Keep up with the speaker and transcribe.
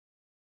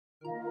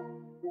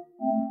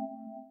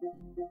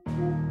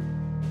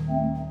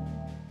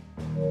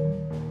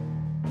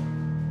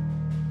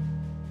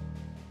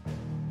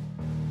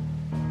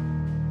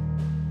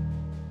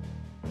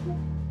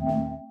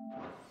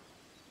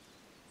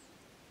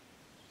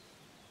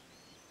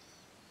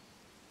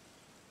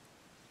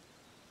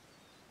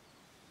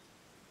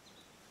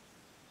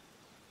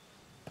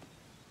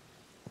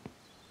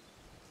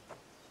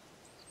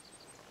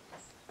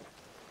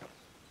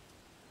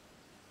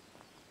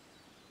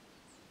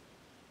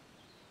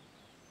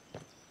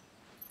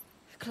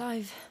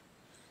Clive,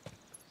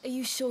 are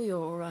you sure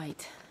you're all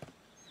right?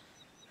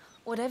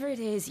 Whatever it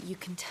is, you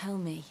can tell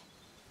me.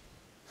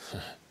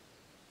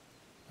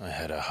 I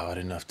had a hard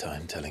enough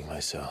time telling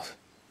myself.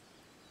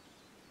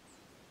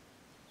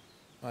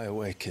 I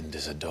awakened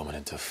as a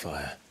dominant of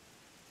fire,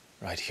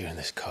 right here in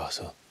this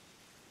castle,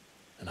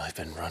 and I've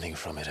been running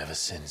from it ever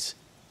since.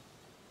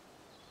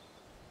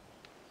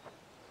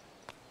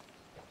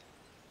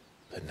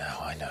 But now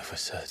I know for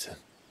certain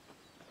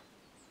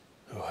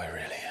who I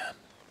really am.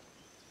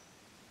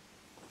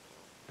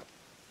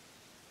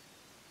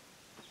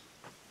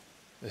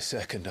 The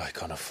second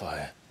icon of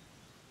fire,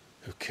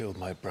 who killed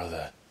my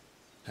brother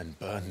and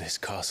burned this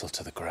castle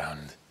to the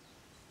ground,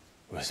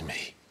 was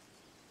me.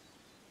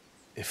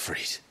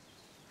 Ifrit.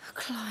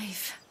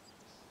 Clive.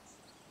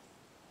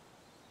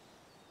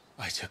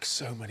 I took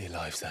so many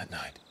lives that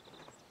night,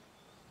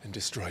 and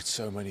destroyed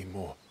so many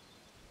more,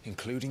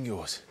 including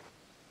yours.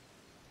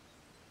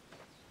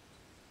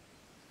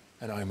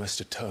 And I must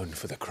atone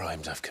for the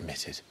crimes I've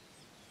committed.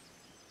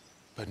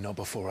 But not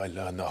before I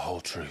learn the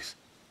whole truth.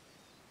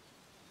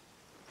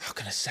 How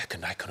can a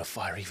second icon of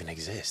fire even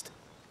exist?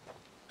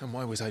 And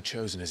why was I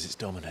chosen as its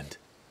dominant?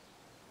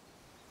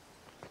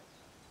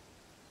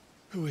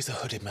 Who is the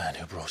hooded man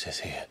who brought us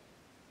here?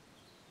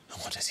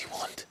 And what does he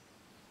want?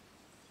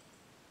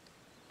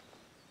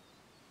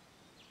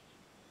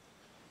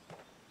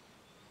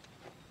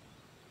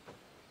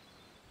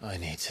 I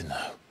need to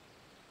know.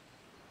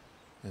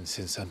 And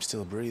since I'm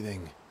still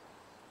breathing,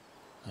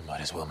 I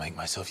might as well make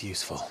myself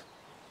useful.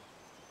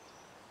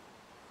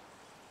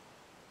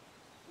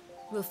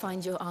 We'll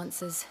find your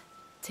answers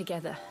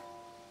together.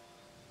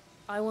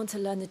 I want to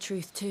learn the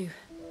truth too.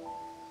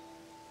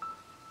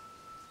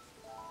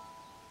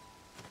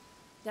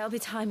 There'll be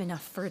time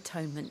enough for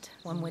atonement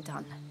when we're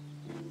done.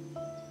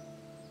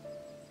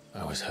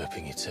 I was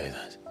hoping you'd say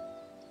that.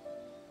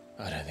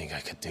 I don't think I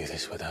could do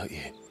this without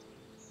you.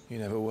 You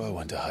never were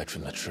one to hide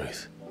from the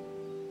truth,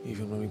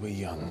 even when we were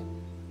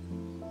young.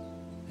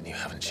 And you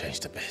haven't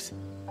changed a bit.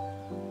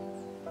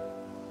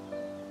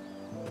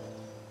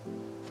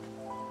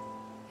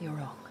 You're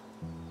wrong.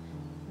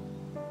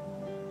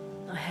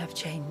 I have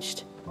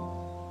changed.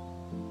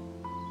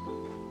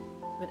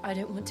 But I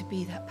don't want to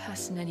be that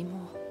person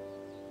anymore.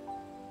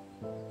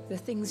 The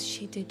things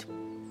she did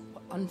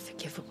were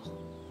unforgivable.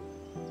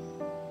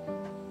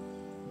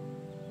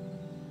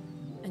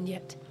 And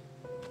yet,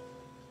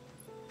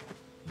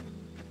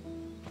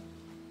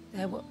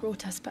 they're what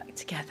brought us back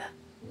together.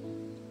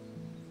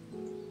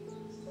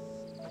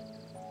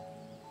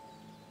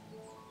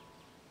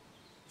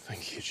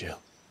 Thank you, Jill.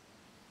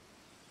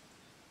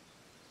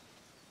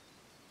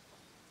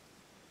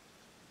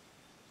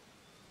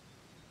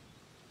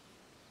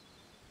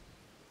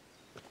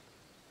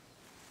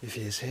 If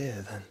he is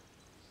here, then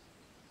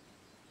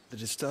the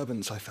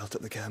disturbance I felt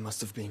at the care must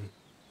have been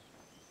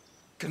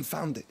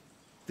confounded.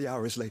 The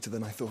hour is later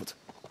than I thought.